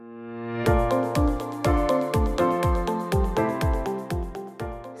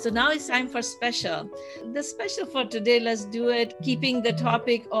So now it's time for special. The special for today, let's do it keeping the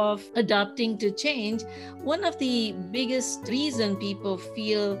topic of adapting to change. One of the biggest reason people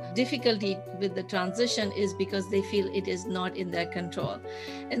feel difficulty with the transition is because they feel it is not in their control.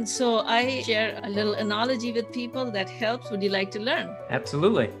 And so I share a little analogy with people that helps. Would you like to learn?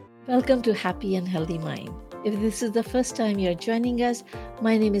 Absolutely. Welcome to Happy and Healthy Mind. If this is the first time you're joining us,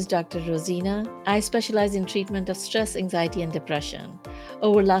 my name is Dr. Rosina. I specialize in treatment of stress, anxiety, and depression.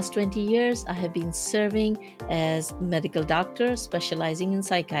 Over the last 20 years, I have been serving as medical doctor specializing in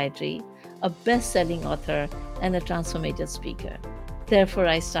psychiatry, a best-selling author, and a transformative speaker. Therefore,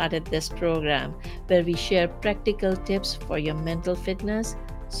 I started this program where we share practical tips for your mental fitness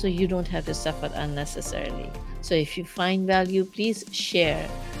so you don't have to suffer unnecessarily. So if you find value, please share,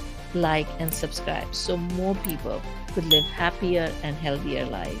 like, and subscribe so more people could live happier and healthier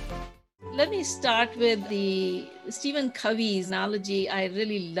life. Let me start with the Stephen Covey's analogy. I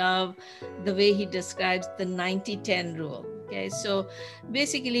really love the way he describes the 90-10 rule. Okay, so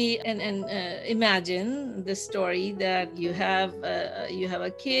basically, imagine the story that you have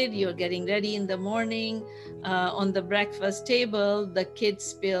a kid, you're getting ready in the morning, on the breakfast table, the kid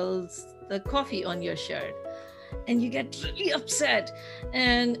spills the coffee on your shirt. And you get really upset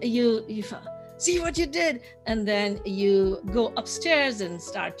and you see what you did. And then you go upstairs and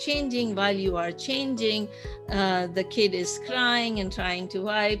start changing. While you are changing, the kid is crying and trying to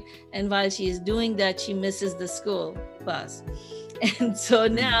wipe. And while she is doing that, she misses the school bus. And so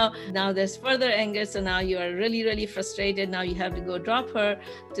now there's further anger. So now you are really, really frustrated. Now you have to go drop her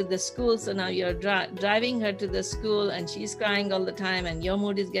to the school. So now you're driving her to the school and she's crying all the time and your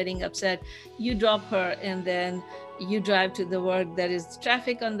mood is getting upset. You drop her and then you drive to the work. There is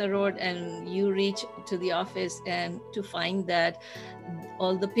traffic on the road and you reach to the office and to find that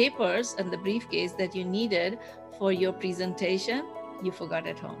all the papers and the briefcase that you needed for your presentation, you forgot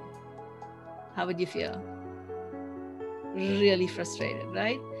at home. How would you feel? Really frustrated,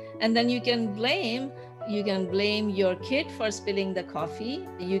 right? And then you can blame your kid for spilling the coffee.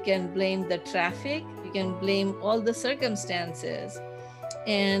 You can blame the traffic. You can blame all the circumstances,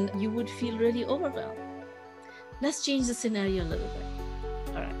 and you would feel really overwhelmed. Let's change the scenario a little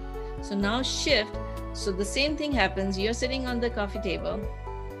bit. All right. So now shift. So the same thing happens. You're sitting on the coffee table,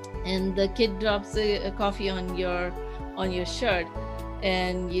 and the kid drops the coffee on your shirt,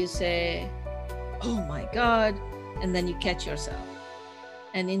 and you say, "Oh my God." And then you catch yourself.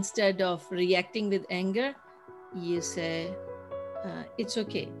 And instead of reacting with anger, you say, it's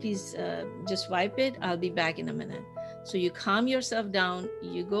okay, please just wipe it. I'll be back in a minute. So you calm yourself down,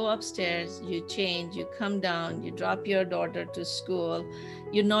 you go upstairs, you change, you come down, you drop your daughter to school.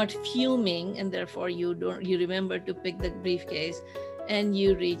 You're not fuming, and therefore you remember to pick the briefcase, and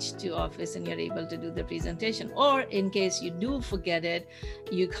you reach to office and you're able to do the presentation. Or in case you do forget it,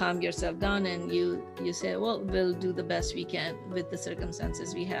 you calm yourself down and you say, well, we'll do the best we can with the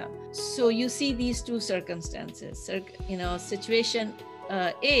circumstances we have. So you see these two circumstances. Situation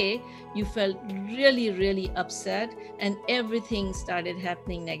A, you felt really, really upset and everything started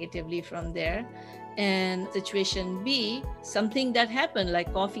happening negatively from there. And situation B, something that happened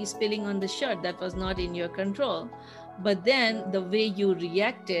like coffee spilling on the shirt that was not in your control. But then the way you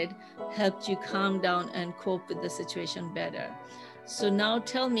reacted helped you calm down and cope with the situation better. So now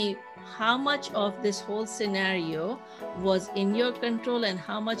tell me, how much of this whole scenario was in your control and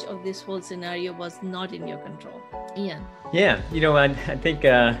how much of this whole scenario was not in your control? Ian. Yeah, I think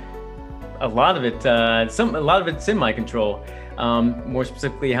a lot of it's in my control. More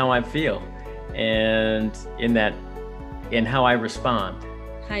specifically, how I feel, and in how I respond.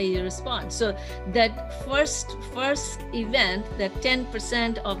 How you respond. So that first event, that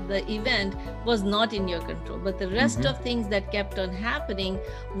 10% of the event was not in your control, but the rest of things that kept on happening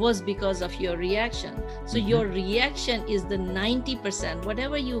was because of your reaction. So your reaction is the 90%.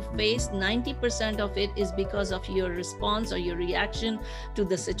 Whatever you face, 90% of it is because of your response or your reaction to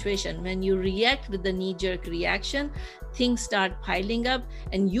the situation. When you react with the knee-jerk reaction, things start piling up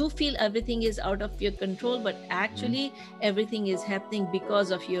and you feel everything is out of your control, but actually everything is happening because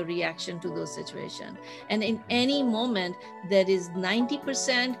of your reaction to those situations. And in any moment, there is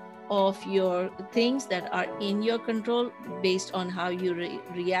 90% of your things that are in your control based on how you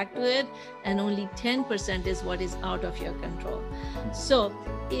react to it, and only 10% is what is out of your control. So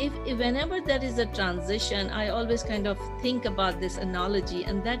whenever there is a transition, I always kind of think about this analogy,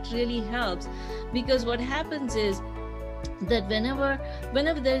 and that really helps, because what happens is that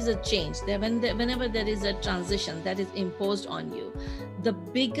whenever there is a change, whenever there is a transition that is imposed on you, the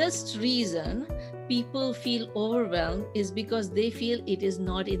biggest reason people feel overwhelmed is because they feel it is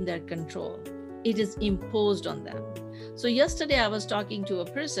not in their control. it is imposed on them. So yesterday I was talking to a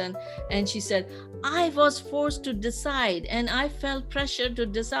person and she said, I was forced to decide and I felt pressure to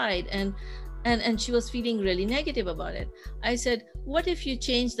decide, and she was feeling really negative about it. I said, what if you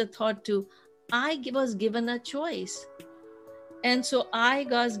change the thought to, I was given a choice. And so I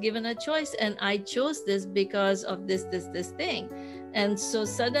was given a choice and I chose this because of this thing. And so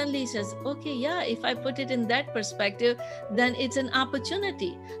suddenly says, okay, yeah, if I put it in that perspective, then it's an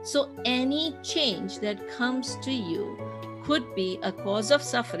opportunity. So any change that comes to you could be a cause of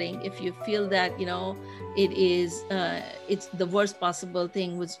suffering if you feel that, it is it's the worst possible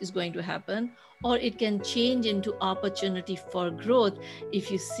thing which is going to happen, or it can change into opportunity for growth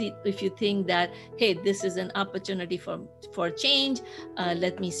if you think that, hey, this is an opportunity for change,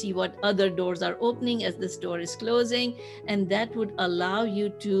 let me see what other doors are opening as this door is closing, and that would allow you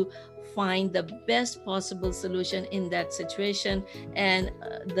to find the best possible solution in that situation. And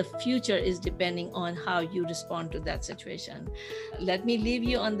the future is depending on how you respond to that situation. Let me leave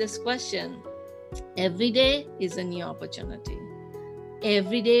you on this question. Every day is a new opportunity.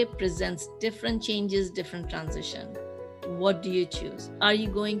 Every day presents different changes, different transition. What do you choose? Are you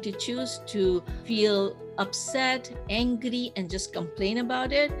going to choose to feel upset, angry, and just complain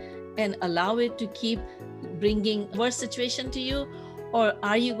about it and allow it to keep bringing worse situation to you? Or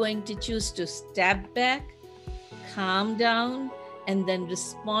are you going to choose to step back, calm down, and then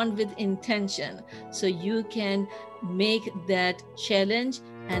respond with intention so you can make that challenge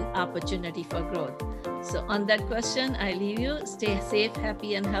an opportunity for growth? So on that question, I leave you. Stay safe,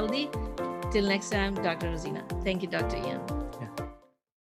 happy, and healthy. Till next time, Dr. Rosina. Thank you, Dr. Ian.